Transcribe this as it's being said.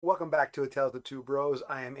Welcome back to A Tales of Two Bros.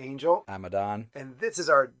 I am Angel, I'm Adon. and this is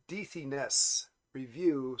our DC-ness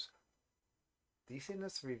reviews.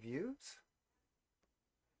 DC-ness reviews?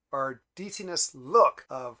 Our DC-ness look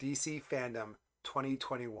of DC Fandom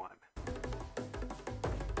 2021.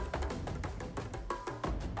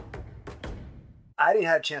 I didn't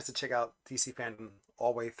have a chance to check out DC Fandom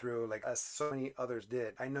all the way through like as so many others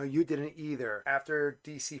did. I know you didn't either. After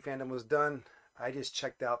DC Fandom was done, I just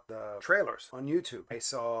checked out the trailers on YouTube. I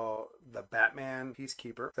saw the Batman,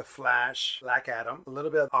 Peacekeeper, The Flash, Black Adam, a little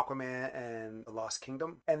bit of Aquaman and The Lost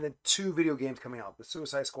Kingdom, and then two video games coming out, The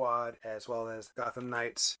Suicide Squad as well as Gotham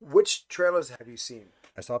Knights. Which trailers have you seen?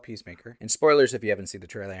 I saw Peacemaker. And spoilers if you haven't seen the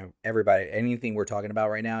trailer. Everybody, anything we're talking about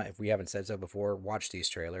right now, if we haven't said so before, watch these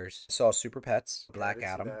trailers. I saw Super Pets, Black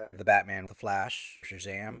Adam, The Batman, The Flash,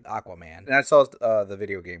 Shazam, Aquaman. And I saw the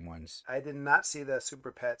video game ones. I did not see the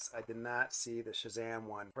Super Pets. I did not see the Shazam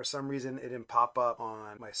one. For some reason, it didn't pop up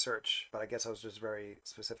on my search, but I guess I was just very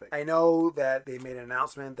specific. I know that they made an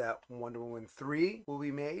announcement that Wonder Woman 3 will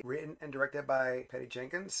be made, written and directed by Patty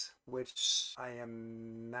Jenkins, which I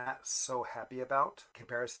am not so happy about in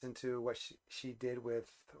comparison to what she did with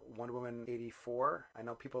Wonder Woman 84. I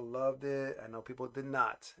know people loved it. I know people did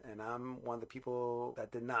not. And I'm one of the people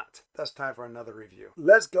that did not. That's time for another review.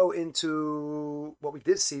 Let's go into what we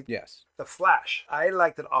did see. Yes. The Flash. I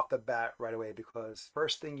liked it off the bat right away because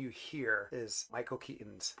first thing you hear is Michael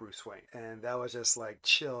Keaton's Bruce Wayne. And that was just like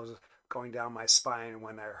chills going down my spine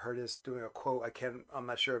when I heard his doing a quote. I'm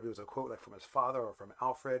not sure if it was a quote like from his father or from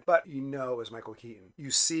Alfred, but you know it was Michael Keaton.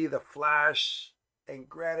 You see the Flash, and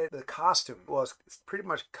granted, the costume was pretty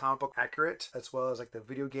much comic book accurate, as well as like the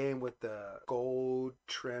video game with the gold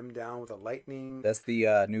trimmed down with the lightning. That's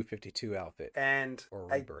the New 52 outfit. And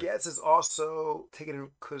I guess it's also taken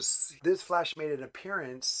because this Flash made an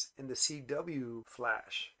appearance in the CW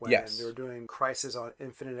Flash when they were doing Crisis on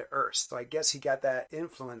Infinite Earths. So I guess he got that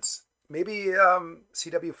influence. Maybe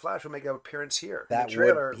CW Flash will make an appearance here. That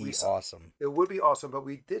would be awesome. It would be awesome, but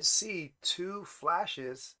we did see two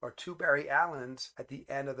Flashes or two Barry Allens at the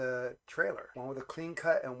end of the trailer. One with a clean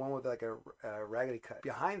cut and one with like a raggedy cut.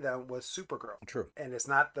 Behind them was Supergirl. True. And it's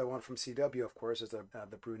not the one from CW, of course. It's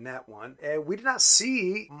the brunette one. And we did not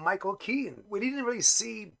see Michael Keaton. We didn't really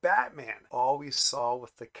see Batman. All we saw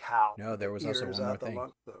was the cowl. No, there was also one more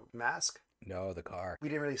thing. The mask. No, the car. We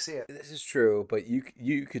didn't really see it. This is true, but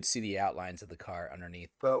you could see the outlines of the car underneath.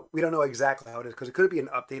 But we don't know exactly how it is because it could be an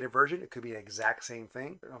updated version. It could be an exact same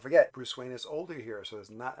thing. Don't forget, Bruce Wayne is older here, so it's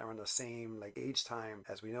not around the same like age time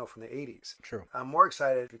as we know from the 80s. True. I'm more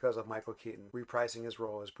excited because of Michael Keaton reprising his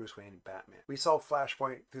role as Bruce Wayne in Batman. We saw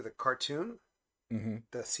Flashpoint through the cartoon,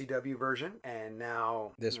 the CW version, and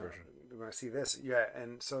now this version. We're going to see this. Yeah,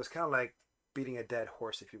 and so it's kind of like beating a dead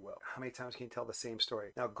horse, if you will. How many times can you tell the same story?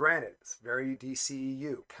 Now, granted, it's very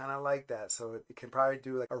DCEU, kind of like that. So it can probably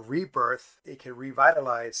do like a rebirth. It can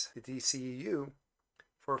revitalize the DCEU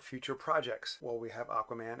for future projects. Well, we have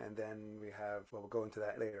Aquaman, and then we'll go into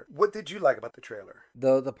that later. What did you like about the trailer?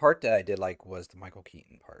 The part that I did like was the Michael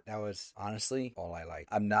Keaton part. That was honestly all I liked.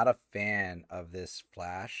 I'm not a fan of this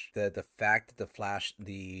Flash. The fact that the Flash,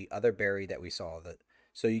 the other Barry that we saw,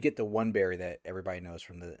 so you get the one Barry that everybody knows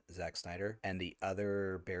from the Zack Snyder, and the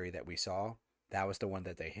other Barry that we saw, that was the one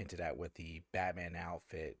that they hinted at with the Batman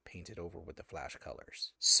outfit painted over with the Flash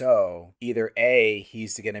colors. So either A,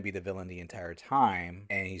 he's going to be the villain the entire time,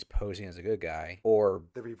 and he's posing as a good guy, or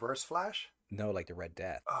the Reverse Flash? No, like the Red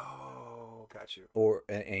Death. Oh, got you.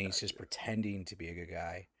 And he's just pretending to be a good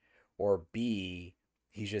guy, or B,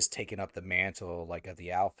 he's just taking up the mantle like of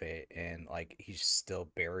the outfit and like he's still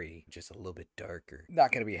Barry, just a little bit darker.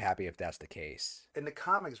 Not gonna be happy if that's the case. In the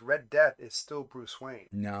comics, Red Death is still Bruce Wayne.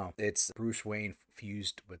 No, it's Bruce Wayne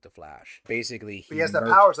fused with the Flash. Basically, he has the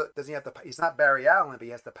powers. Does he have the? He's not Barry Allen, but he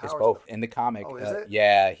has the powers. It's both in the comic. Oh, is it?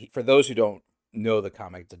 Yeah. For those who don't know the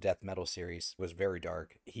comic, the Death Metal series was very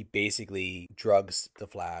dark. He basically drugs the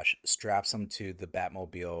Flash, straps him to the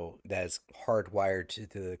Batmobile that is hardwired to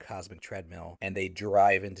the cosmic treadmill, and they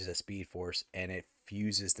drive into the Speed Force, and it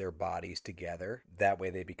fuses their bodies together. That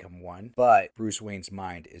way they become one. But Bruce Wayne's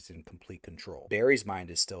mind is in complete control. Barry's mind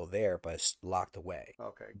is still there, but it's locked away.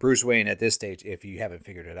 Okay. Bruce Wayne at this stage, if you haven't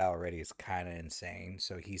figured it out already, is kind of insane.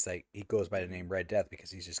 So he's like, he goes by the name Red Death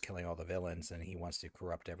because he's just killing all the villains and he wants to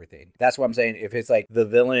corrupt everything. That's what I'm saying. If it's like the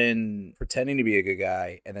villain pretending to be a good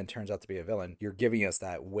guy and then turns out to be a villain, you're giving us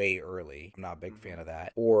that way early. I'm not a big fan of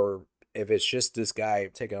that. Or if it's just this guy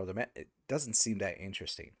taking over the man, it doesn't seem that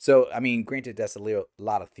interesting. So, I mean, granted, that's a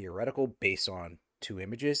lot of theoretical based on 2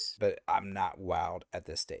 images, but I'm not wowed at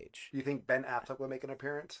this stage. Do you think Ben Affleck will make an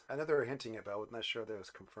appearance? I know they were hinting about it, but I'm not sure that it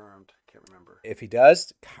was confirmed. Can't remember. If he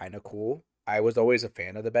does, kind of cool. I was always a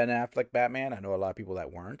fan of the Ben Affleck Batman. I know a lot of people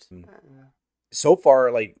that weren't. Uh, So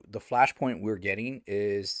far, like the Flashpoint we're getting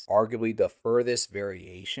is arguably the furthest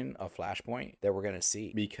variation of Flashpoint that we're gonna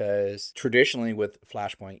see, because traditionally with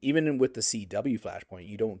Flashpoint, even with the CW Flashpoint,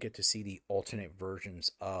 you don't get to see the alternate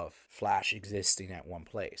versions of Flash existing at one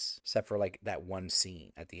place, except for like that one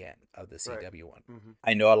scene at the end of the Right. CW one. Mhm.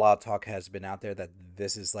 I know a lot of talk has been out there that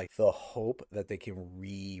this is like the hope that they can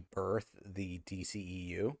rebirth the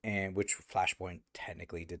DCEU, and which Flashpoint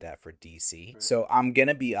technically did that for DC. Right. So I'm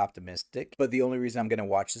gonna be optimistic, but the only reason I'm gonna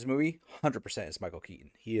watch this movie 100% is Michael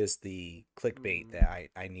Keaton. He is the clickbait that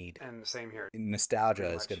I need. And the same here. Nostalgia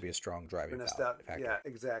Pretty is going much. to be a strong driving The factor. yeah,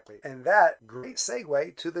 exactly. And that great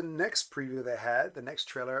segue to the next preview they had. The next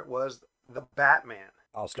trailer was the Batman.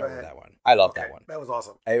 I'll start Go with ahead. that one. I love Okay, that one. That was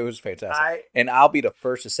awesome. It was fantastic. And I'll be the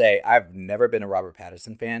first to say I've never been a Robert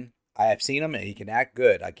Pattinson fan. I have seen him and he can act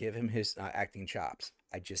good. I give him his acting chops.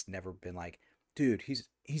 I just never been like, dude, he's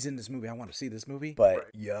in this movie. I want to see this movie. But Right.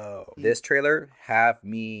 yo, this trailer have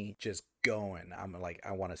me just going. I'm like,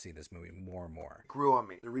 I want to see this movie more and more. Grew on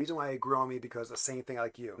me. The reason why it grew on me because the same thing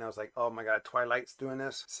like you. And I was like, oh my god, Twilight's doing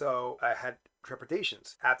this. So I had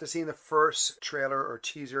trepidations after seeing the first trailer or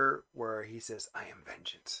teaser where he says, "I am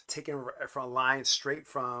vengeance," taken from a line straight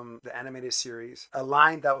from the animated series, a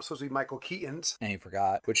line that was supposed to be Michael Keaton's, and he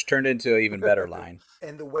forgot, which turned into an even better line.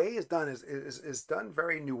 And the way it's done is done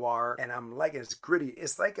very noir, and I'm like, it's gritty.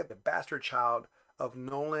 It's like the bastard child of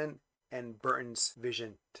Nolan and Burton's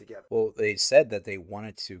vision together. Well, they said that they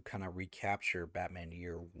wanted to kind of recapture Batman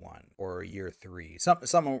Year 1 or Year 3,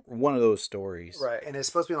 some one of those stories, Right, and it's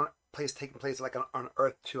supposed to be taking place like on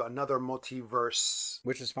Earth to another multiverse,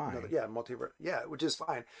 which is fine. Multiverse, which is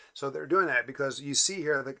fine. So they're doing that because you see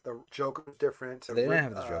here the Joker is different. They didn't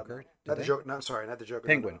have the Joker. Not the Joker. No, I'm sorry, not the Joker.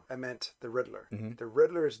 Penguin. No. I meant the Riddler. Mm-hmm. The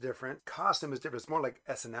Riddler is different. Costume is different. It's more like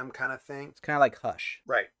S&M kind of thing. It's kind of like Hush.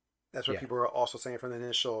 Right. That's what people were also saying from the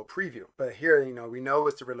initial preview. But here, we know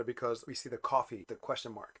it's the Riddler because we see the coffee, the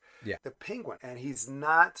question mark. Yeah. The Penguin. And he's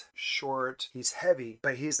not short, he's heavy,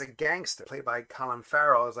 but he's a gangster played by Colin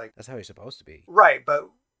Farrell. It's like, that's how he's supposed to be. Right, but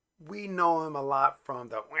we know him a lot from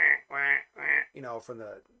the from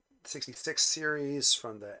the 66 series,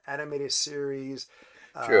 from the animated series.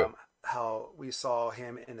 True. How we saw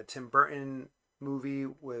him in the Tim Burton movie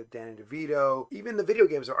with Danny DeVito. Even the video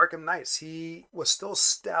games of Arkham Knights, he was still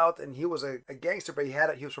stout and he was a gangster, but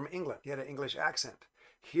he was from England. He had an English accent.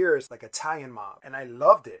 Here it's like Italian mob, and I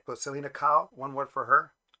loved it. But Selena Kyle, one word for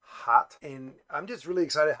her, hot. And I'm just really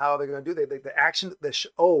excited how they're going to do the action.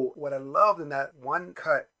 What I loved in that one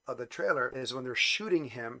cut of the trailer is when they're shooting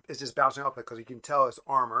him, it's just bouncing off because you can tell it's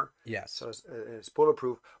armor. Yes. So it's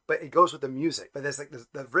bulletproof, but it goes with the music. But there's like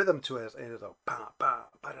the rhythm to it, and it's like ba ba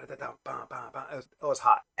ba da da da ba ba ba. It was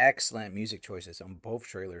hot. Excellent music choices on both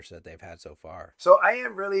trailers that they've had so far. So I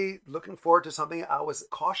am really looking forward to something I was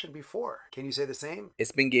cautioned before. Can you say the same?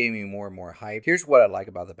 It's been giving me more and more hype. Here's what I like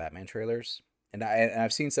about the Batman trailers. And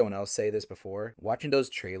I've seen someone else say this before. Watching those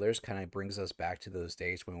trailers kind of brings us back to those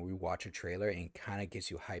days when we watch a trailer and kind of gets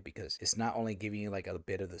you hyped because it's not only giving you like a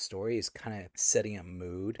bit of the story, it's kind of setting a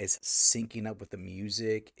mood. It's syncing up with the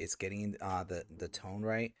music. It's getting the tone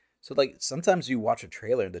right. So like sometimes you watch a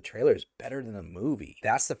trailer and the trailer is better than the movie.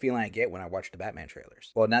 That's the feeling I get when I watch the Batman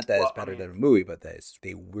trailers. Well, not that it's better than a movie, but that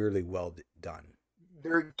they really well done.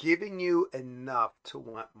 They're giving you enough to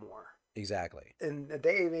want more. Exactly. In the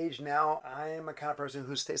day and age now, I am a kind of person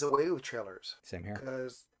who stays away with trailers. Same here.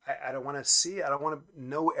 Because I don't want to see, I don't want to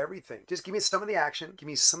know everything. Just give me some of the action, give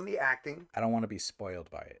me some of the acting. I don't want to be spoiled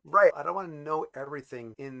by it. Right. I don't want to know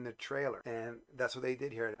everything in the trailer. And that's what they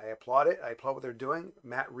did here. I applaud it. I applaud what they're doing.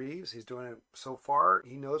 Matt Reeves, he's doing it so far.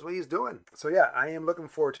 He knows what he's doing. So yeah, I am looking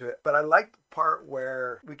forward to it. But I like the part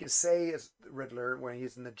where we could say it's Riddler when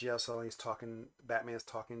he's in the jail cell and Batman's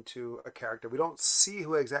talking to a character. We don't see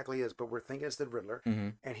who exactly he is, but we're thinking it's the Riddler. Mm-hmm.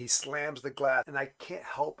 And he slams the glass. And I can't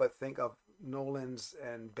help but think of Nolan's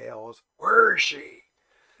and Bale's, where is she?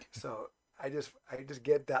 So I just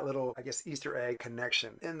get that little, I guess, Easter egg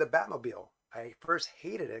connection. In the Batmobile, I first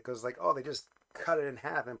hated it because they just cut it in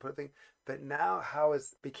half and put a thing. But now how it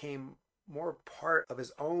became more part of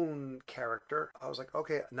his own character, I was like,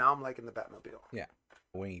 okay, now I'm liking the Batmobile. Yeah.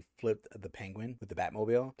 When he flipped the Penguin with the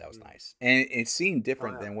Batmobile, that was nice. And it seemed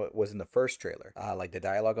different than what was in the first trailer. Like the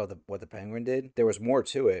dialogue of what the Penguin did, there was more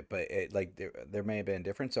to it, but there may have been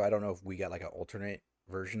different. So I don't know if we got like an alternate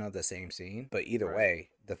version of the same scene. But either way,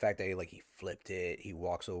 the fact that he flipped it, he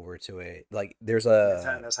walks over to it, like there's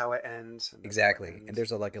that's how it ends. Exactly. And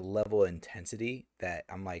there's a level of intensity that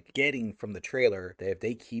I'm like getting from the trailer that if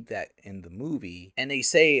they keep that in the movie, and they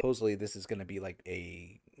say supposedly this is going to be like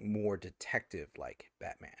a more detective like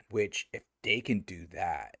Batman, which if they can do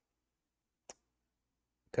that,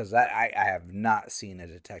 because I have not seen a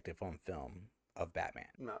detective on film of Batman.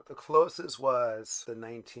 No, the closest was the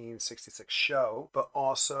 1966 show, but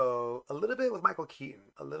also a little bit with Michael Keaton,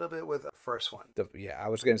 a little bit with the first one. I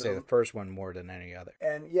was going to say the first one more than any other.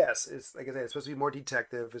 And yes, it's like I said, it's supposed to be more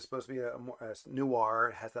detective. It's supposed to be a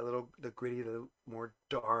noir. It has that the gritty, the more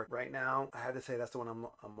dark. Right now, I have to say that's the one I'm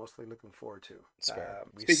mostly looking forward to.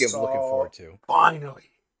 Speaking of looking forward to,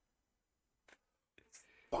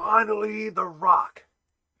 finally, The Rock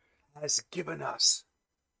has given us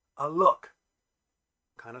a look,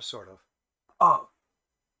 kind of, sort of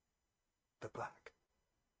the Black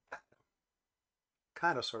Adam.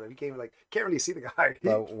 Kind of, sort of. He gave me like, can't really see the guy.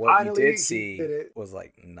 But what you did see was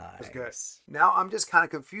like nice. It was good. Now I'm just kind of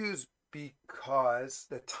confused because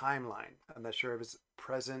the timeline. I'm not sure if it's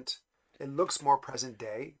present. It looks more present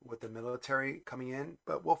day with the military coming in,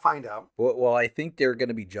 but we'll find out. Well, I think they're going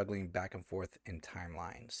to be juggling back and forth in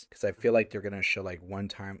timelines because I feel like they're going to show like one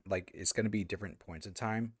time, like it's going to be different points in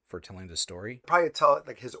time for telling the story. Probably tell it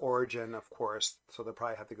like his origin, of course, so they'll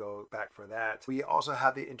probably have to go back for that. We also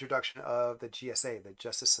have the introduction of the GSA, the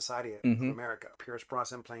Justice Society of America. Pierce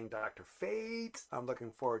Brosnan playing Dr. Fate. I'm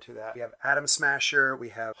looking forward to that. We have Atom Smasher. We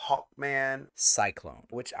have Hawkman. Cyclone,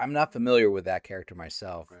 which I'm not familiar with that character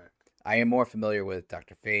myself. Right. I am more familiar with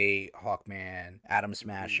Dr. Fate, Hawkman, Atom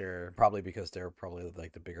Smasher, probably because they're probably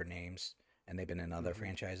like the bigger names and they've been in other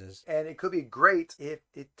franchises. And it could be great if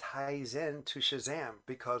it ties in to Shazam,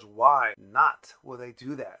 because why not will they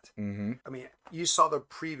do that? Mm-hmm. I mean, you saw the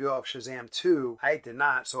preview of Shazam 2. I did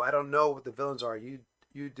not, so I don't know what the villains are. You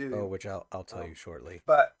do. Oh, which I'll tell you shortly.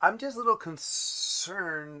 But I'm just a little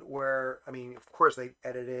concerned where, I mean, of course they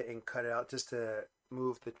edit it and cut it out just to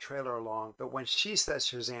move the trailer along. But when she says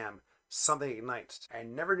Shazam, something ignites. I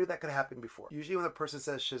never knew that could happen before. Usually when the person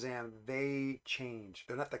says Shazam, they change.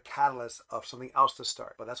 They're not the catalyst of something else to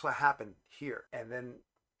start. But that's what happened here. And then,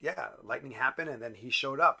 yeah, lightning happened and then he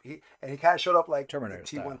showed up. He kind of showed up like Terminator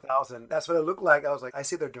T-1000. That's what it looked like. I was like, I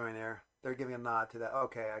see what they're doing there. They're giving a nod to that.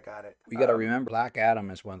 Okay, I got it. We got to remember, Black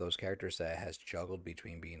Adam is one of those characters that has juggled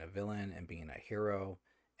between being a villain and being a hero.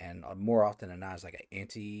 And more often than not, is like an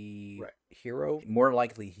anti-hero. Right. More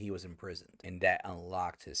likely, he was imprisoned, and that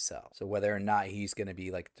unlocked his cell. So whether or not he's going to be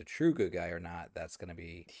like the true good guy or not, that's going to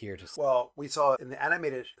be here to stay. Well, we saw in the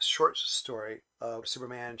animated short story of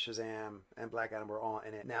Superman, Shazam, and Black Adam were all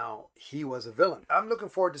in it. Now, he was a villain. I'm looking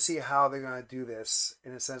forward to see how they're going to do this.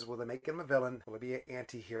 In a sense, will they make him a villain? Will it be an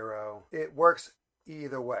anti-hero? It works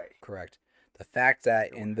either way. Correct. The fact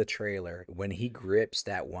that in the trailer, when he grips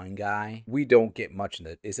that one guy, we don't get much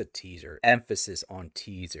in it's a teaser. Emphasis on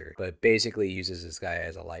teaser. But basically uses this guy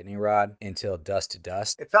as a lightning rod until dust to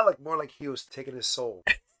dust. It felt like more like he was taking his soul.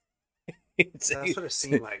 That's what it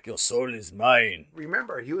seemed like. Your soul is mine.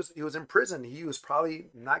 Remember, he was in prison. He was probably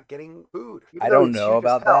not getting food. I don't know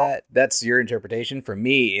about that. That's your interpretation. For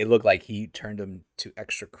me, it looked like he turned him to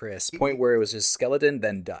extra crisp. Point where it was his skeleton,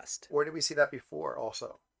 then dust. Where did we see that before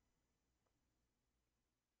also?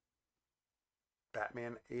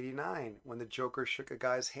 Batman 89, when the Joker shook a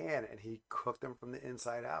guy's hand and he cooked him from the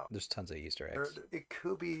inside out. There's tons of Easter eggs. It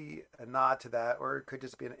could be a nod to that, or it could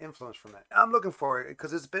just be an influence from that. I'm looking for it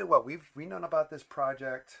because it's been what we've known about this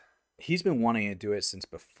project. He's been wanting to do it since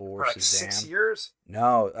before like Shazam. 6 years?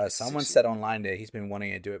 No, someone said online that he's been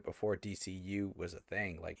wanting to do it before DCU was a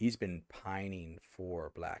thing. Like he's been pining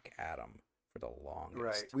for Black Adam for the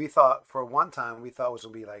longest. Right. We thought for one time it was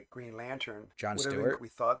gonna be like Green Lantern. John Stewart. We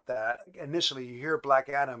thought that initially. You hear Black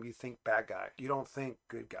Adam, you think bad guy. You don't think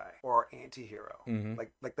good guy or anti-hero. Mm-hmm.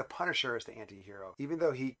 Like the Punisher is the anti-hero. Even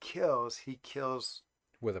though he kills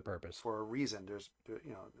with a purpose, for a reason. There's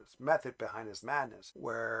this method behind his madness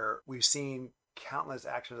where we've seen countless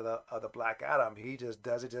actions of the Black Adam. He just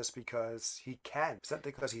does it just because he can. It's not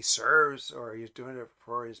because he serves or he's doing it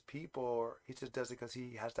for his people, or he just does it because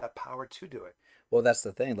he has that power to do it. Well, that's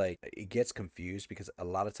the thing. Like, it gets confused because a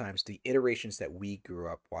lot of times the iterations that we grew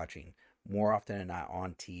up watching, more often than not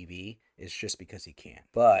on TV, is just because he can.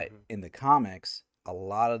 But in the comics, a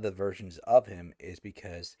lot of the versions of him is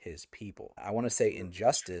because his people. I want to say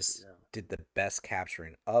Injustice did the best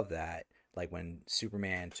capturing of that. Like when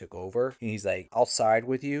Superman took over, and he's like, I'll side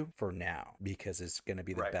with you for now because it's going to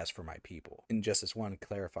be the best for my people. Injustice 1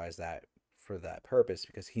 clarifies that for that purpose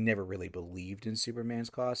because he never really believed in Superman's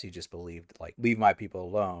cause. He just believed, like, leave my people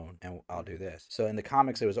alone and I'll do this. So in the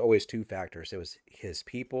comics, it was always two factors. It was his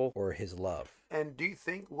people or his love. And do you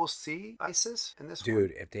think we'll see ISIS in this one?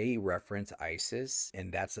 Dude, if they reference ISIS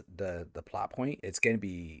and that's the plot point, it's gonna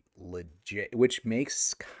be legit, which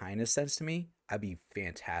makes kind of sense to me. I'd be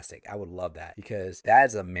fantastic. I would love that because that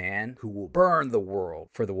is a man who will burn the world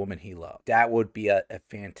for the woman he loved. That would be a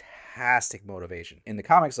fantastic motivation. In the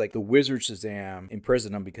comics, like the Wizard Shazam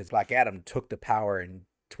imprisoned him because Black Adam took the power and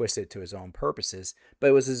twisted it to his own purposes, but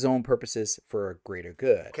it was his own purposes for a greater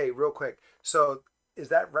good. Okay, real quick. So is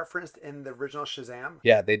that referenced in the original Shazam?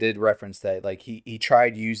 Yeah, they did reference that. Like he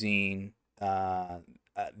tried using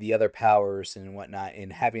the other powers and whatnot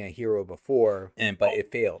in having a hero before, but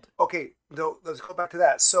it failed. Okay, no, let's go back to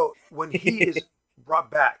that. So when he is brought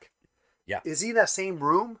back, Yeah. is he in that same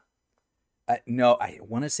room? No, I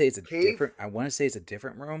want to say it's a Cave? different. I want to say it's a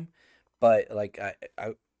different room, but like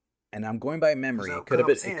and I'm going by memory. It could have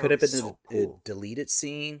been. It could have been so a cool. deleted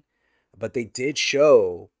scene, but they did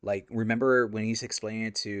show. Like, remember when he's explaining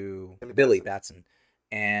it to Billy Batson,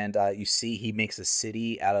 and you see he makes a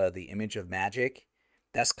city out of the image of magic.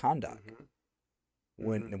 That's Kahndaq.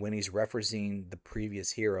 When he's referencing the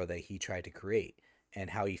previous hero that he tried to create and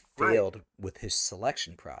how he failed with his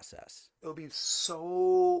selection process. It'll be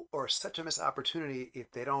such a missed opportunity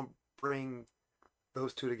if they don't bring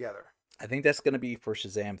those two together. I think that's going to be for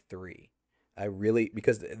Shazam 3.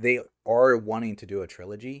 Because they are wanting to do a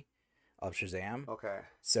trilogy of Shazam. Okay.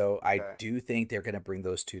 So I do think they're going to bring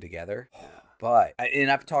those two together. But, and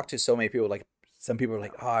I've talked to so many people, like some people are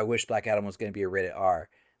like, oh, I wish Black Adam was going to be a rated R.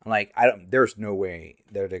 I'm like, there's no way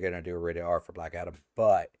they're going to do a rated R for Black Adam.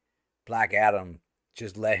 But Black Adam,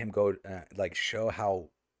 just let him go, show how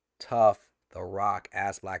tough The Rock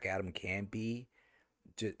as Black Adam can be.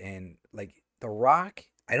 And like The Rock,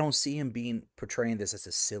 I don't see him portraying this as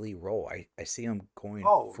a silly role. I see him going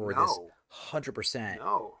for this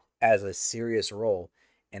 100% as a serious role.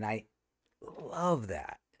 And I love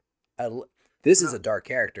that. This is a dark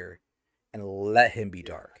character, and let him be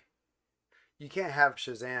dark. You can't have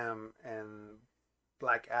Shazam and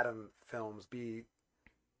Black Adam films be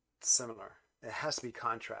similar. It has to be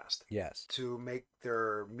contrast. Yes. To make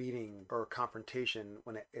their meeting or confrontation,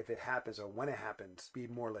 if it happens or when it happens, be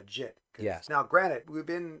more legit. Yes. Now, granted, we've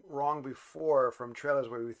been wrong before from trailers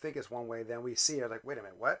where we think it's one way, then we see it like, wait a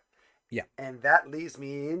minute, what? Yeah. And that leads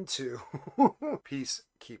me into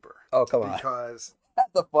Peacekeeper. Oh, come on. Because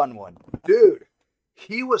that's a fun one. Dude,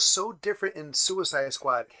 he was so different in Suicide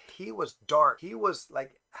Squad. He was dark. He was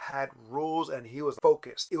had rules and he was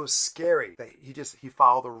focused. It was scary that he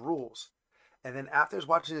followed the rules. And then after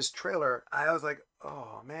watching this trailer, I was like,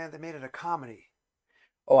 oh man, they made it a comedy.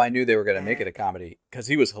 Oh, I knew they were going to make it a comedy because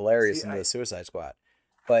he was hilarious in the Suicide Squad.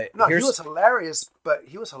 But no, he was hilarious, but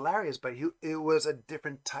it was a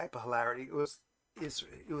different type of hilarity. It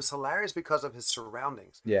was hilarious because of his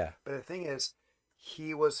surroundings. Yeah. But the thing is,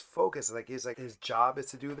 he was focused. He's his job is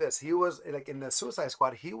to do this. He was in the Suicide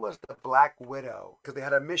Squad. He was the Black Widow because they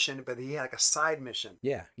had a mission, but he had a side mission.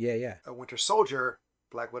 Yeah. A Winter Soldier,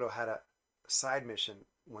 Black Widow had a side mission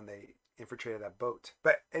when they infiltrated that boat.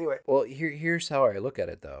 But anyway. Well, here's how I look at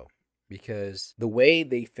it though, because the way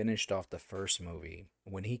they finished off the first movie,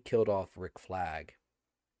 when he killed off Rick Flag,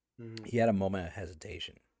 he had a moment of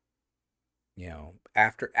hesitation.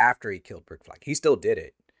 After he killed Rick Flag, he still did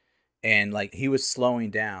it. And he was slowing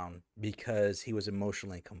down because he was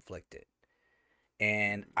emotionally conflicted.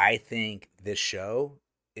 And I think this show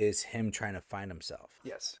is him trying to find himself.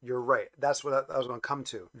 Yes, you're right. That's what I was going to come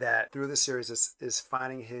to. That through the series is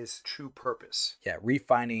finding his true purpose. Yeah,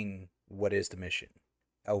 refining what is the mission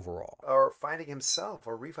overall. Or finding himself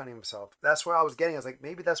or refinding himself. That's where I was getting. I was like,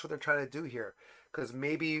 maybe that's what they're trying to do here. Because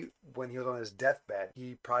maybe when he was on his deathbed,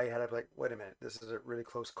 he probably had to be like, wait a minute, this is a really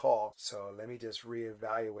close call. So let me just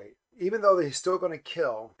reevaluate. Even though he's still going to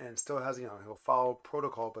kill and still has, he'll follow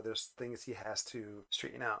protocol, but there's things he has to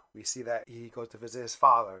straighten out. We see that he goes to visit his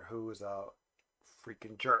father, who is a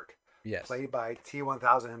freaking jerk. Yes. Played by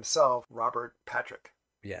T-1000 himself, Robert Patrick.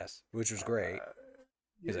 Yes, which was great.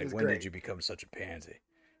 He's like, when did you become such a pansy?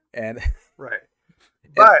 And right.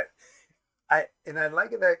 But I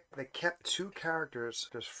like it that they kept two characters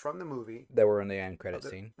just from the movie that were in the end credit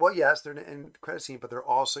scene. Well, yes, they're in the end credit scene, but they're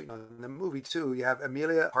also in the movie too. You have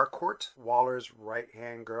Amelia Harcourt, Waller's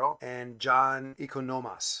right-hand girl, and John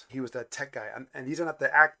Economos. He was the tech guy, and these are not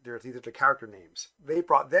the actors; these are the character names. They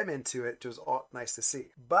brought them into it, which was all nice to see.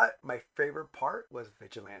 But my favorite part was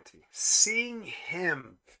Vigilante. Seeing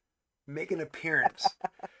him make an appearance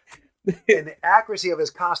and the accuracy of his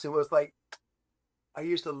costume was like, I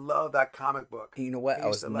used to love that comic book. You know what? I I used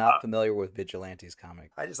was to not love. familiar with Vigilante's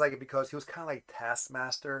comic. I just like it because he was kind of like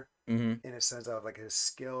Taskmaster Mm-hmm. in a sense of like his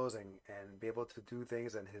skills and be able to do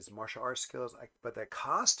things and his martial arts skills. Like, but the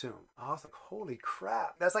costume, I was like, holy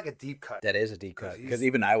crap, that's like a deep cut That is a deep because cut because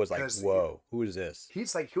even I was like, because "Whoa, who is this?"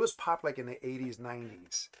 he's like he was pop like in the 80s,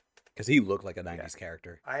 90s. Because he looked like a Yeah. '90s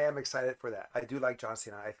character. I am excited for that. I do like John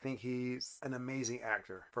Cena. I think he's an amazing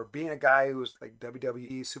actor for being a guy who's like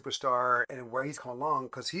WWE superstar and where he's come along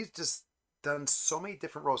because he's just done so many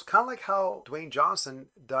different roles. Kind of like how Dwayne Johnson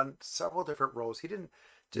done several different roles. He didn't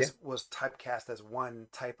just was typecast as one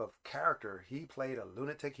type of character. He played a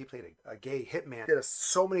lunatic. He played a gay hitman. He did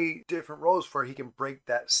so many different roles where he can break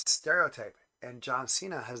that stereotype. And John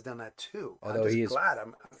Cena has done that too. Although I'm just he is glad.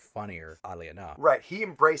 I'm funnier, oddly enough, right. He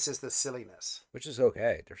embraces the silliness. which is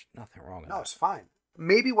okay. There's nothing wrong with No, that. it's fine.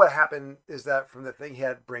 Maybe what happened is that from the thing he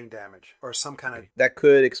had brain damage or some kind of. That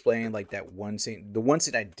could explain like that one scene. The one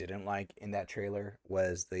scene I didn't like in that trailer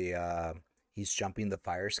was the he's jumping the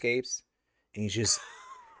fire escapes, and he's just.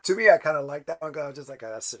 To me, I kind of like that one. 'Cause I was just like, oh,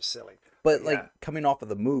 that's just silly. But Yeah. like coming off of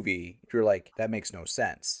the movie, you're like that makes no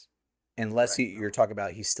sense, unless Right. you're talking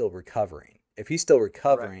about he's still recovering. If he's still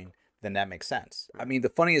recovering, then that makes sense. I mean, the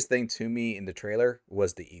funniest thing to me in the trailer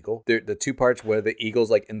was the eagle. The two parts where the eagle's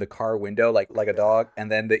like in the car window, like a dog,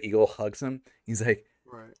 and then the eagle hugs him. He's like,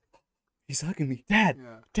 Right. he's hugging me, Dad.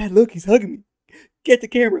 Yeah. Dad, look, he's hugging me. Get the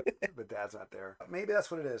camera. But Dad's not there. Maybe that's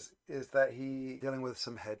what it is. Is that he dealing with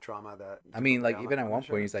some head trauma that. I mean, like I'm even not- at I'm one not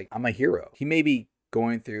sure. point, he's like, I'm a hero. He may be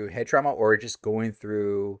going through head trauma or just going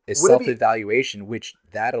through a Would it be- self-evaluation, which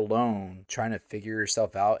that alone, trying to figure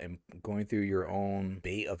yourself out and going through your own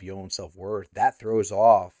bait of your own self-worth, that throws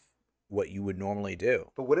off what you would normally do.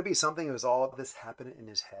 But would it be something that was all this happening in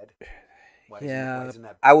his head? Why Yeah, isn't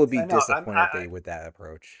that? I would be I know, I'm- disappointed I- with that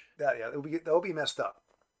approach. That would be messed up.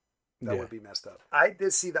 That Yeah. would be messed up. I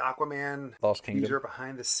did see the Aquaman Lost Kingdom. teaser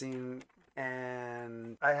behind the scene,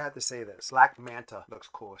 and I had to say this: Black Manta looks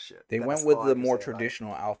cool as shit. They That's went with all I the can more say about it.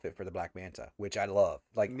 traditional outfit for the Black Manta, which I love.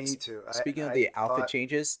 Like Me too. Speaking of I the outfit thought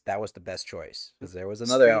changes, that was the best choice because there was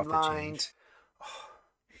another outfit streamlined. change.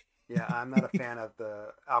 Yeah, I'm not a fan of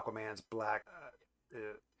the Aquaman's black.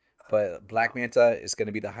 But Black Manta is going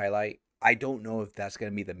to be the highlight. I don't know if that's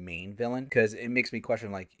going to be the main villain because it makes me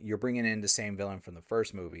question, like, you're bringing in the same villain from the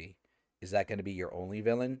first movie. Is that going to be your only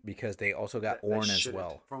villain? Because they also got that Orn as shouldn't.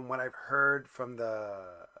 well. From what I've heard from the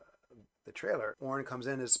trailer, Orn comes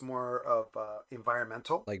in as more of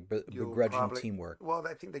environmental. Like You'll begrudging probably- teamwork. Well,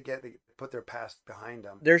 I think they put their past behind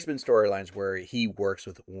them. There's been storylines where he works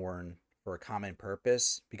with Orn for a common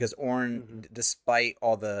purpose because Orn, Mhm. despite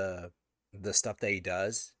all the stuff that he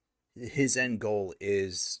does, his end goal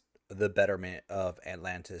is the betterment of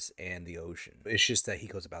Atlantis and the ocean. It's just that he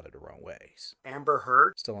goes about it the wrong ways. Amber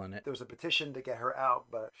Heard. Still in it. There was a petition to get her out,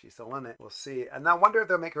 but she's still in it. We'll see. And I wonder if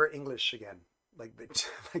they'll make her English again, like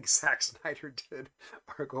like Zack Snyder did,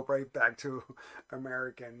 or go right back to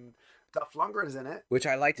American. Dolph Lundgren's in it. Which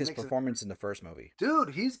I liked his Makes it- performance in the first movie.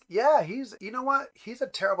 Dude, he's you know what? He's a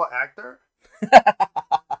terrible actor,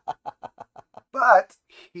 but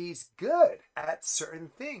he's good at certain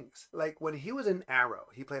things. Like when he was in Arrow,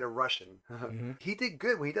 he played a Russian. Mhm. He did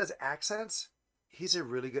good. When he does accents, he's a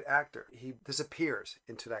really good actor. He disappears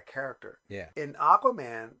into that character. Yeah. In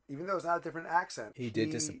Aquaman, even though it's not a different accent, He did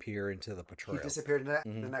disappear into the He portrayal. disappeared in that,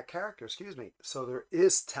 Mhm. in that character, excuse me. So there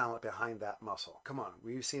is talent behind that muscle. Come on,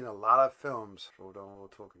 we've seen a lot of films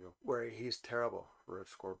where he's terrible. Red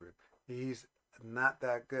Scorpion. He's not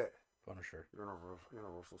that good. Punisher.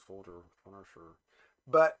 Universal Soldier, Punisher.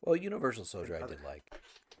 But Well, Universal Soldier I did like.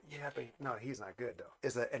 yeah, but no, he's not good though.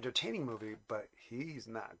 It's an entertaining movie, but he's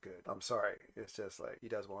not good. I'm sorry. It's just like he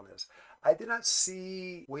does well in this. I did not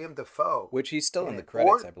see William Dafoe Which he's still in Yeah, the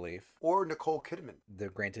credits, or- I believe. or Nicole Kidman.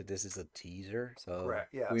 Granted, this is a teaser, so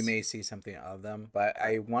Correct, yes. we may see something of them. But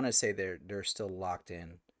I want to say they're still locked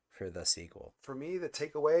in for the sequel. For me, the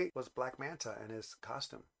takeaway was Black Manta and his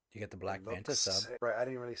costume. You get the Black It Manta looks sub. sick. Right, I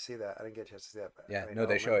didn't really see that. I didn't get a chance to see that. But Yeah, I no, know-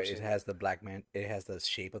 they I show remember it. It seeing has the black man. It has the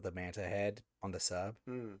shape of the manta head on the sub.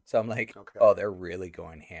 Mm. So I'm like, Okay. oh, they're really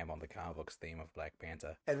going ham on the comic books theme of Black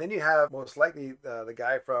Manta. And then you have most likely the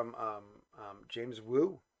guy from James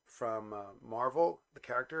Woo from Marvel. The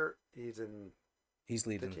character he's in He's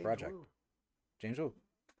leading the James project. Woo. James Woo.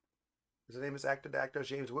 His name is the actor is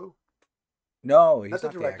James Woo. No, he's Not the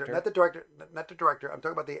not the director. actor. Not the director. Not the director. I'm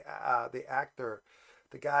talking about the actor,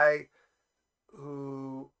 the guy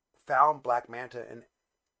who found Black Manta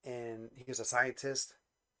and he was a scientist.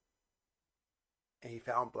 And he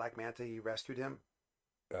found Black Manta. He rescued him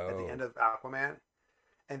at the end of Aquaman,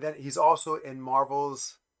 and then he's also in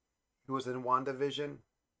Marvel's. He was in WandaVision,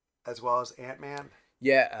 as well as Ant-Man.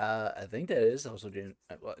 Yeah, I think that is also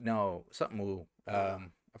no, something Wu. Uh,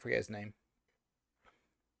 I forget his name.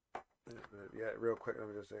 yeah, real quick. Let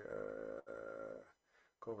me just say,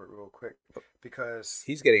 go over it real quick because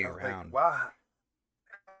He's getting I was like, around. wow.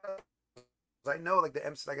 I know, like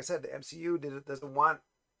like I said, the MCU doesn't want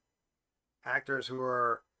actors who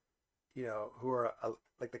are, who are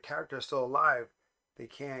like the character is still alive. They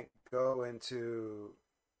can't go into,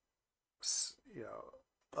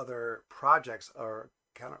 other projects or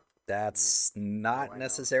kind of. That's Oh, not I know.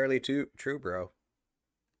 necessarily true, bro.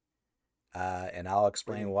 And I'll What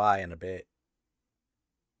do you explain mean? why in a bit.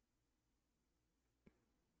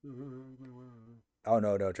 Oh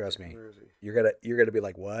no, no, trust me. Where is he? You're gonna be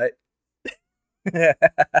like, what?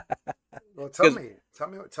 Well, because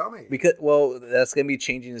tell me. well, that's gonna be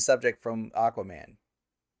changing the subject from Aquaman.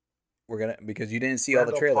 We're gonna because you didn't see all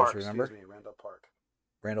the Randall trailers, Park, excuse remember? me, Randall Park.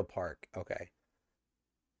 Randall Park. Okay.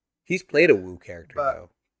 He's played a Yeah, Wu character but though.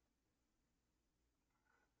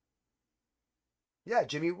 yeah,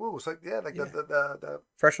 Jimmy Woo. So yeah, like Yeah. the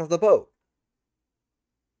Fresh off the boat.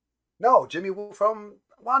 no, Jimmy Woo from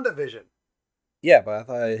WandaVision. Yeah, but I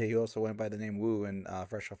thought he also went by the name Wu and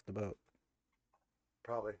Fresh off the boat.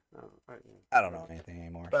 Probably. I don't know anything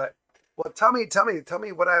anymore. But well, tell me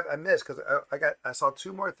what I missed because I saw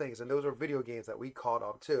two more things and those are video games that we caught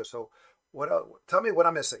on too. So what else, tell me what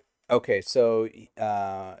I'm missing Okay, so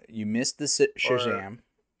you missed the or Shazam,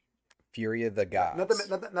 Fury of the Gods.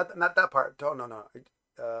 not that part. No.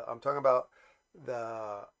 I'm talking about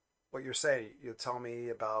the what you're saying. You tell me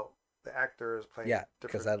about the actors playing Yeah,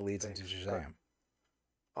 because different that leads into things. Go ahead. Shazam.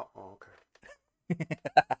 Oh, okay.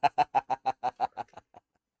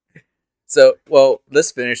 So, well,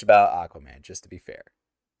 let's finish about Aquaman, just to be fair.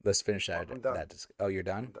 Let's finish Well, that. I'm done. Oh, you're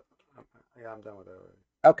done? I'm done. Yeah, I'm done with that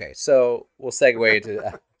Okay, so we'll segue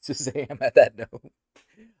into Shazam at that note.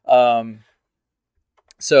 Um,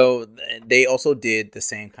 so they also did the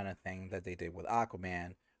same kind of thing that they did with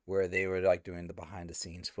Aquaman, where they were like doing the behind the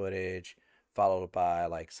scenes footage, followed by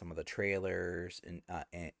like some of the trailers and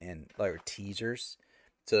like teasers.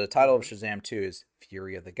 So the title of already. Shazam 2 is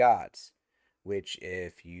Fury of the Gods, which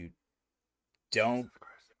if you don't, Jesus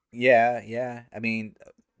Christ. yeah, I mean,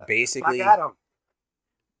 Black basically, Adam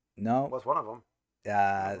no. was one of them.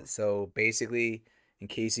 One of them. So basically, in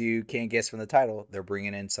case you can't guess from the title, they're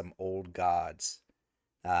bringing in some old gods.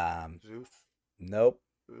 Um, Zeus. nope.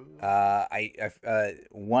 Ooh.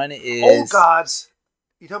 One Old is gods.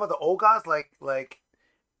 You talking about the old gods, like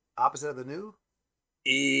opposite of the new?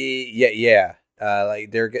 yeah.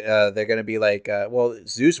 Like they're gonna be like well,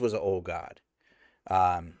 Zeus was an old god.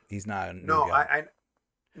 He's not a new No, god.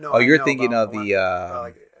 no, Oh, I you're know thinking about. I of want the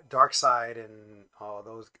like Dark Side and all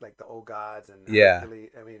those, like the old gods and yeah, Hercules.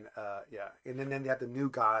 I mean, yeah, and then you have the new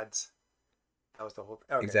gods. That was the whole.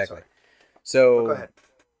 Okay, exactly. sorry. Oh, go So ahead.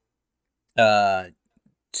 uh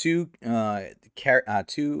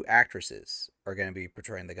two actresses are going to be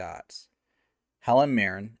portraying the gods. Helen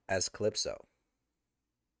Mirren as Calypso,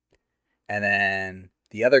 and then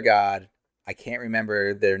the other god, I can't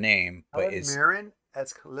remember their name, but Helen is Mirren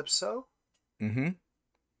as Calypso. mm-hmm.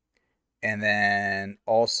 And then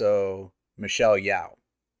also Michelle Yao.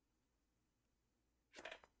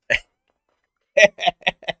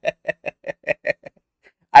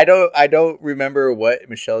 I don't remember what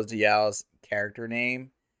Michelle Yao's character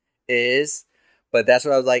name is, but that's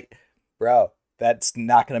what I was like, bro, that's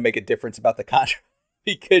not gonna make a difference about the contract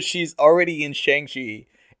because she's already in Shang-Chi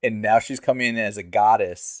and now she's coming in as a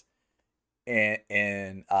goddess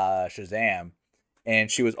in Shazam.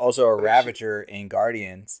 And she was also a But if she Ravager in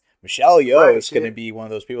Guardians. Michelle Yeoh right, is gonna be one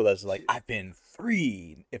of those people that's like, I've been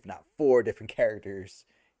 3, if not 4 different characters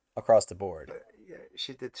across the board. yeah,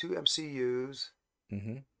 she did two MCUs.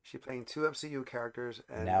 Mm-hmm. She playing two MCU characters,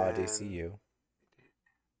 and Nowadays, see then you.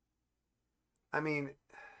 I mean,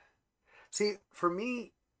 see, for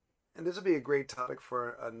me, and this would be a great topic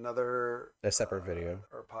for another A separate video.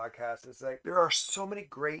 or podcast. It's like there are so many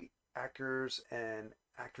great actors and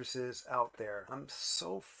actresses out there. I'm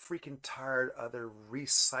so freaking tired of the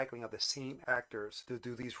recycling of the same actors to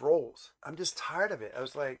do these roles. I'm just tired of it. I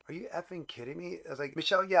was like, are you effing kidding me? I was like,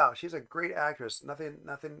 Michelle Yao, she's a great actress. Nothing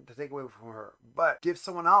to take away from her. But give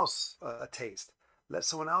someone else a taste. Let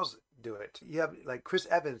someone else do it. You have like Chris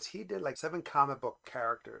Evans, he did like 7 comic book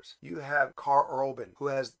characters. You have Carl Urban, who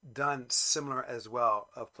has done similar as well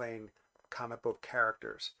of playing comic book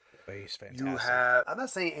characters. But he's You fantastic. have, I'm not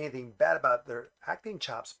saying anything bad about their acting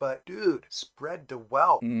chops, but dude, spread the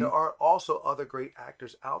wealth. Mm-hmm. There are also other great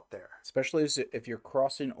actors out there. Especially if you're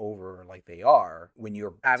crossing over like they are, when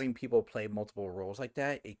you're having people play multiple roles like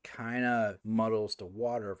that, it kind of muddles the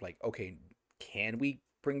water of like, okay, can we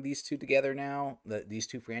bring these two together now, these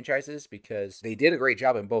two franchises, because they did a great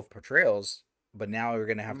job in both portrayals. But now we're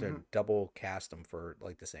gonna have to double cast them for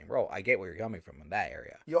like the same role. I get where you're coming from in that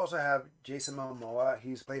area. You also have Jason Momoa.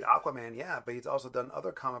 He's played Aquaman, yeah, but he's also done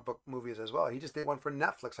other comic book movies as well. He just did one for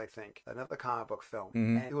Netflix, I think, another comic book film,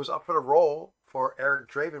 and he was up for the role for Eric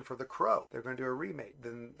Draven for The Crow. They're going to do a remake,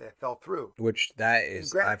 then they fell through. Which that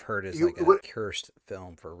is, I've heard, is like a cursed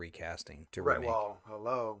film for recasting to remake. Well,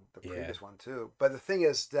 hello, the previous one too. But the thing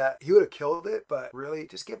is that he would have killed it, but really,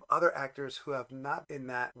 just give other actors who have not in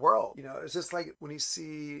that world. You know, it's just like when you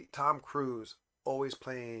see Tom Cruise always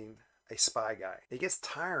playing a spy guy. It gets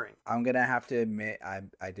tiring. I'm going to have to admit,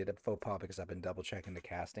 I did a faux pas because I've been double checking the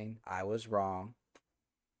casting. I was wrong.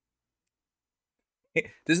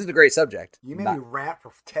 This is a great subject. You made me rant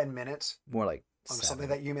for 10 minutes. More like on something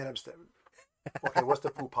that you made up. Okay, what's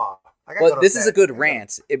the faux pas? Well, this is a good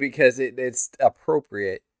rant because it's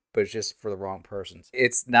appropriate, but it's just for the wrong persons.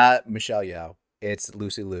 It's not Michelle Yeoh. It's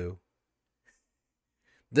Lucy Liu.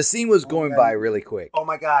 The scene was going by really quick. Oh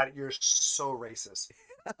my God, you're so racist.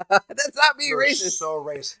 That's not being racist. So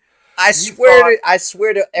racist. I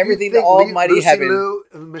swear to everything that Almighty Lucy Heaven. Liu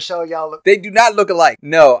and Michelle Yeoh they do not look alike.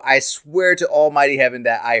 No, I swear to Almighty Heaven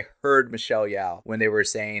that I heard Michelle Yeoh when they were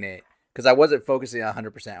saying it because I wasn't focusing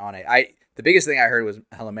 100% on it. The biggest thing I heard was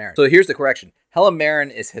Helen Mirren. So here's the correction. Helen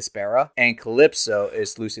Mirren is Hespera and Calypso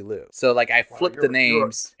is Lucy Liu. So like I flipped the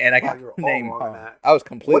names and I got the name wrong. I was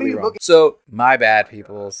completely wrong. So my bad,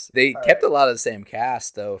 peoples. They kept a lot of the same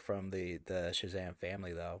cast though from the Shazam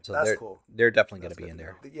family though. So that's cool. They're definitely going to be in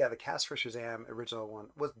there. Yeah, the cast for Shazam original one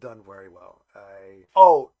was done very well.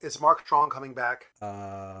 Is Mark Strong coming back?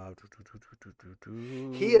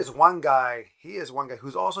 He is one guy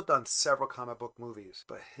who's also done several comic book movies,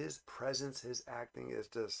 but his presence, his acting is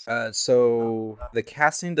just the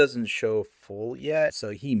casting doesn't show full yet,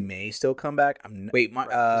 so he may still come back. He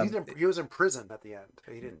was in prison at the end.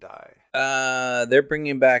 He didn't die. They're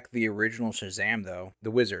bringing back the original Shazam though,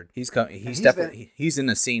 the Wizard. He's in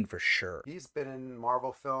the scene for sure. He's been in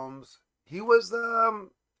Marvel films. He was in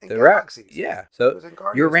the Galaxies. Yeah, so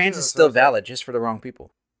your rant is still valid, just for the wrong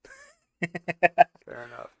people. Fair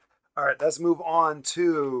enough. All right, let's move on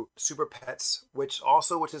to Super Pets, which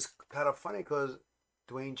is kind of funny because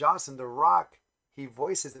Dwayne Johnson, The Rock, he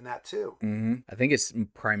voices in that too. Mm-hmm. I think it's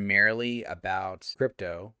primarily about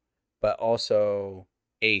Crypto, but also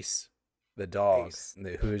Ace, the dog,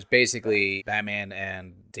 who's basically Batman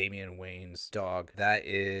and Damian Wayne's dog. That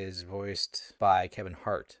is voiced by Kevin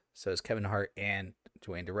Hart. So it's Kevin Hart and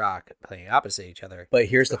Dwayne The Rock playing opposite each other. But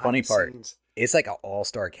here's the funny part. It's like an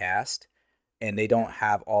all-star cast, and they don't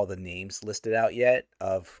have all the names listed out yet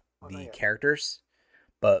of the characters.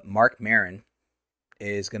 But Mark Maron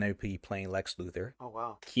is going to be playing Lex Luthor. Oh,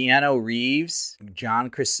 wow. Keanu Reeves, John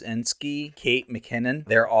Krasinski, Kate McKinnon,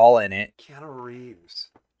 they're all in it. Keanu Reeves.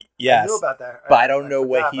 Yes. I knew about that. But I don't know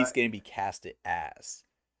what he's going to be casted as.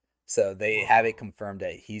 So they have it confirmed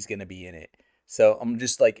that he's going to be in it. So I'm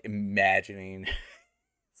just like imagining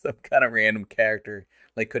some kind of random character.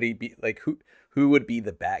 Like, could he be like who would be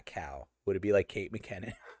the Bat Cow? Would it be like Kate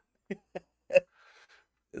McKinnon?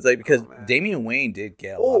 It's like because Damian Wayne did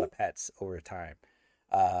get a lot of pets over time.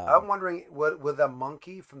 I'm wondering, would the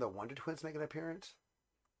monkey from the Wonder Twins make an appearance?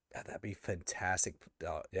 That'd be fantastic.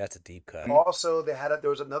 That's a deep cut. Also, there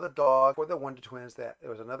was another dog for the Wonder Twins. There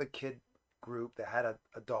was another kid group that had a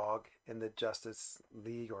dog in the Justice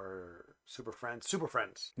League or Super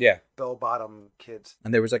Friends. Yeah. Bell Bottom kids.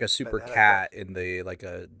 And there was like a super cat in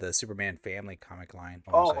the Superman family comic line.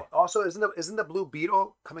 Also, isn't the Blue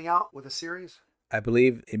Beetle coming out with a series? I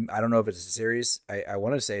believe, I don't know if it's a series. I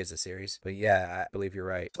want to say it's a series, but yeah, I believe you're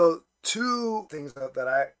right. So two things that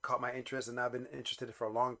I caught my interest and I've been interested in for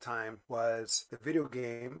a long time was the video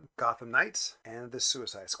game Gotham Knights and the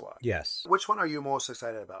Suicide Squad. Yes. Which one are you most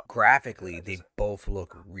excited about? Graphically, they both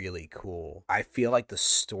look really cool. I feel like the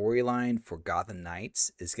storyline for Gotham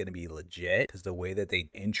Knights is going to be legit because the way that they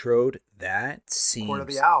introed that seems... Court of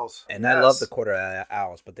the Owls. And I love the Court of the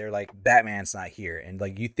Owls, but they're like, Batman's not here. And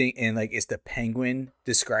like you think, and like it's the Penguin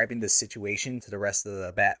describing the situation to the rest of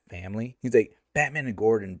the Bat family. He's like, Batman and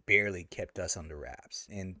Gordon barely kept us under wraps.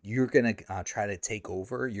 And you're going to try to take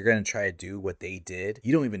over. You're going to try to do what they did.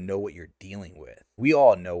 You don't even know what you're dealing with. We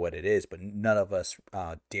all know what it is, but none of us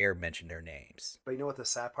dare mention their names. But you know what the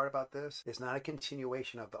sad part about this? It's not a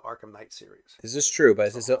continuation of the Arkham Knight series. This is true,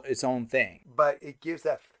 but it's its own thing. But it gives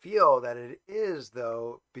that feel that it is,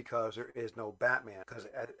 though, because there is no Batman. Because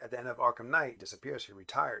at the end of Arkham Knight, he disappears, he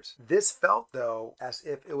retires. This felt, though, as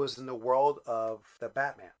if it was in the world of the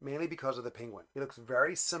Batman, mainly because of the Penguin. He looks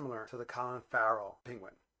very similar to the Colin Farrell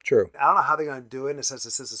Penguin. True. I don't know how they're gonna do it in the sense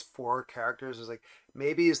that this is 4 characters. It's like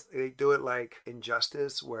maybe they do it like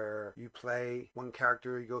Injustice, where you play one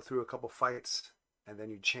character, you go through a couple fights, and then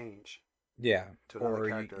you change Yeah. to another Or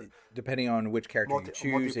character. depending on which character you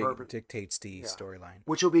choose, Multi-purpose. it dictates the Yeah. storyline.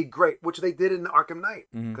 Which will be great, which they did in Arkham Knight,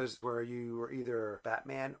 Mhm. because where you were either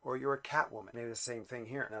Batman or you were Catwoman. Maybe the same thing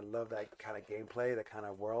here. And I love that kind of gameplay, that kind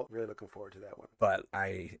of world. Really looking forward to that one. But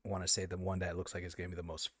I want to say the one that looks like it's going to be the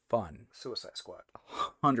most fun. Suicide Squad.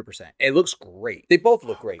 100%. It looks great. They both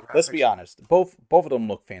look great. Let's be graphics. honest. Both of them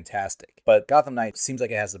look fantastic. But Gotham Knight seems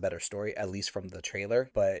like it has a better story, at least from the trailer.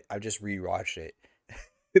 But I just rewatched it.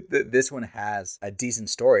 This one has a decent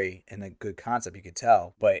story and a good concept, you could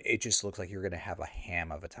tell, but it just looks like you're going to have a ham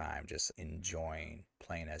of a time just enjoying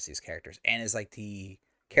playing as these characters. And it's like the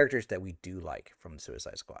characters that we do like from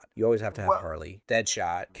Suicide Squad. You always have to have Well- Harley,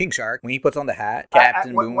 Deadshot, King Shark. When he puts on the hat,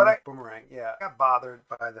 Captain Boomerang. Boomerang, yeah. I got bothered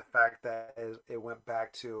by the fact that it went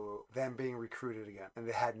back to them being recruited again, and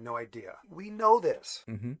they had no idea. We know this.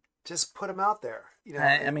 Mm-hmm. Just put them out there. You know,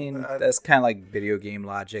 I mean, that's kind of like video game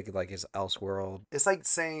logic, like his Elseworld. it's like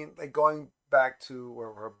saying, like going back to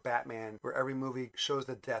where Batman, where every movie shows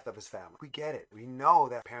the death of his family. We get it. We know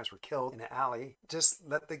that parents were killed in an alley. Just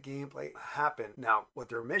let the gameplay happen. Now, what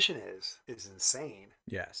their mission is insane,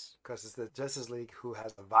 Yes. because it's the Justice League who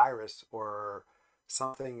has a virus or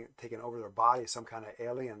something taking over their body, some kind of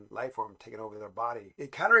alien life form taking over their body.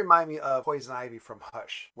 It kind of reminded me of Poison Ivy from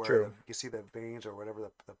Hush, where True. you see the veins or whatever,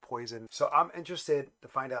 the poison. So I'm interested to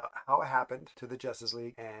find out how it happened to the Justice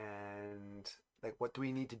League, and like what do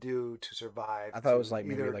we need to do to survive. I thought it to was like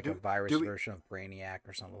maybe either like a virus do we- version of Brainiac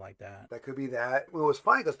or something like that. That could be that. Well, it was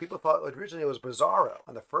funny because people thought originally it was Bizarro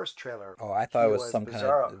on the first trailer. Oh, I thought He it was was some kind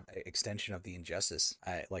Bizarro. of extension of the Injustice,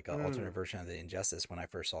 like an alternate version of the Injustice when I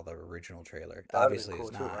first saw the original trailer. That would've Obviously, been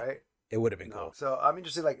it's cool not. too, right? It would have been No. cool. So I'm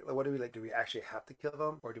interested. Like, what do we like? Do we actually have to kill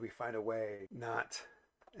them, or do we find a way not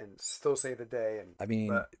and still save the day? And I mean,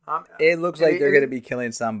 but, it looks like they're going to be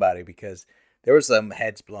killing somebody because there were some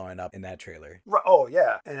heads blowing up in that trailer. Oh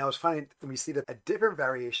yeah, and it was funny when we see a different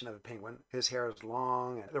variation of the penguin. His hair is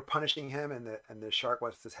long, and they're punishing him, and the shark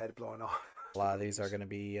wants his head blown off. A lot of these are going to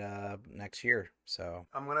be next year, so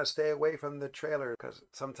I'm gonna stay away from the trailer because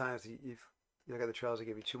sometimes you look at the trailers, they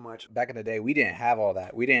give you too much. back in the day, we didn't have all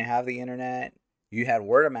that. We didn't have the internet. You had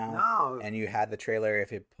word of mouth, No, and you had the trailer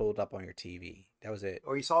if it pulled up on your TV. That was it.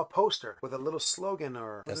 or you saw a poster with a little slogan,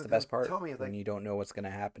 or That's the best part. Tell me, when like, you don't know what's going to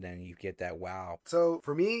happen and you get that wow. so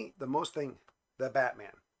for me, the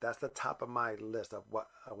Batman. That's the top of my list of what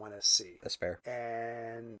I want to see. That's fair.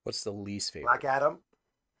 And What's the least favorite? Black Adam,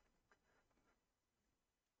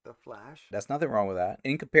 The Flash. That's nothing wrong with that.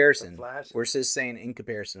 In comparison, The Flash. we're just saying in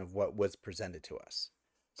comparison of what was presented to us.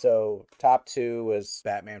 So top 2 was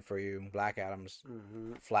Batman for you, Black Adam's,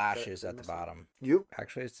 Mm-hmm. Flash is at the bottom. You?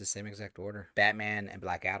 Actually, it's the same exact order. Batman and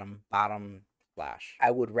Black Adam, bottom, Flash. I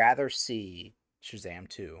would rather see Shazam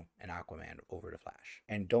 2 and Aquaman over the Flash.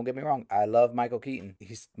 And don't get me wrong, I love Michael Keaton.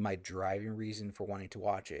 He's my driving reason for wanting to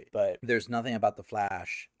watch it. But there's nothing about the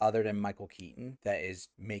Flash other than Michael Keaton that is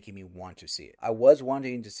making me want to see it. I was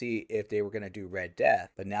wanting to see if they were going to do Red Death,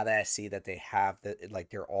 but now that I see that they have that, like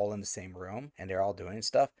they're all in the same room and they're all doing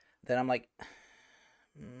stuff, then I'm like,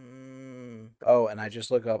 Oh, and I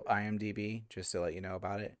just look up IMDb just to let you know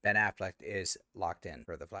about it. Ben Affleck is locked in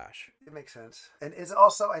for The Flash. It makes sense. And is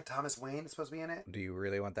also Thomas Wayne supposed to be in it? Do you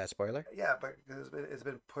really want that spoiler? Yeah, but it's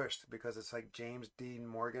been pushed because it's like James Dean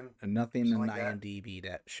Morgan. Nothing in Something like that. IMDb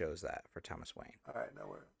that shows that for Thomas Wayne. All right, no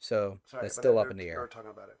worries. So Sorry, that's but still they're- up in the They're air.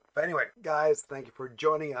 talking about it. But anyway, guys, thank you for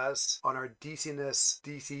joining us on our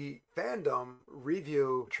DC fandom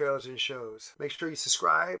review trailers and shows. Make sure you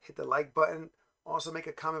subscribe, hit the like button. Also, make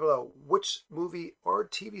a comment below. Which movie or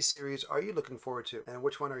TV series are you looking forward to, and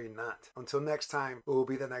which one are you not? Until next time, it will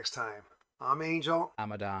be the next time. I'm Angel.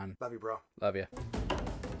 I'm Adon. Love you, bro. Love you.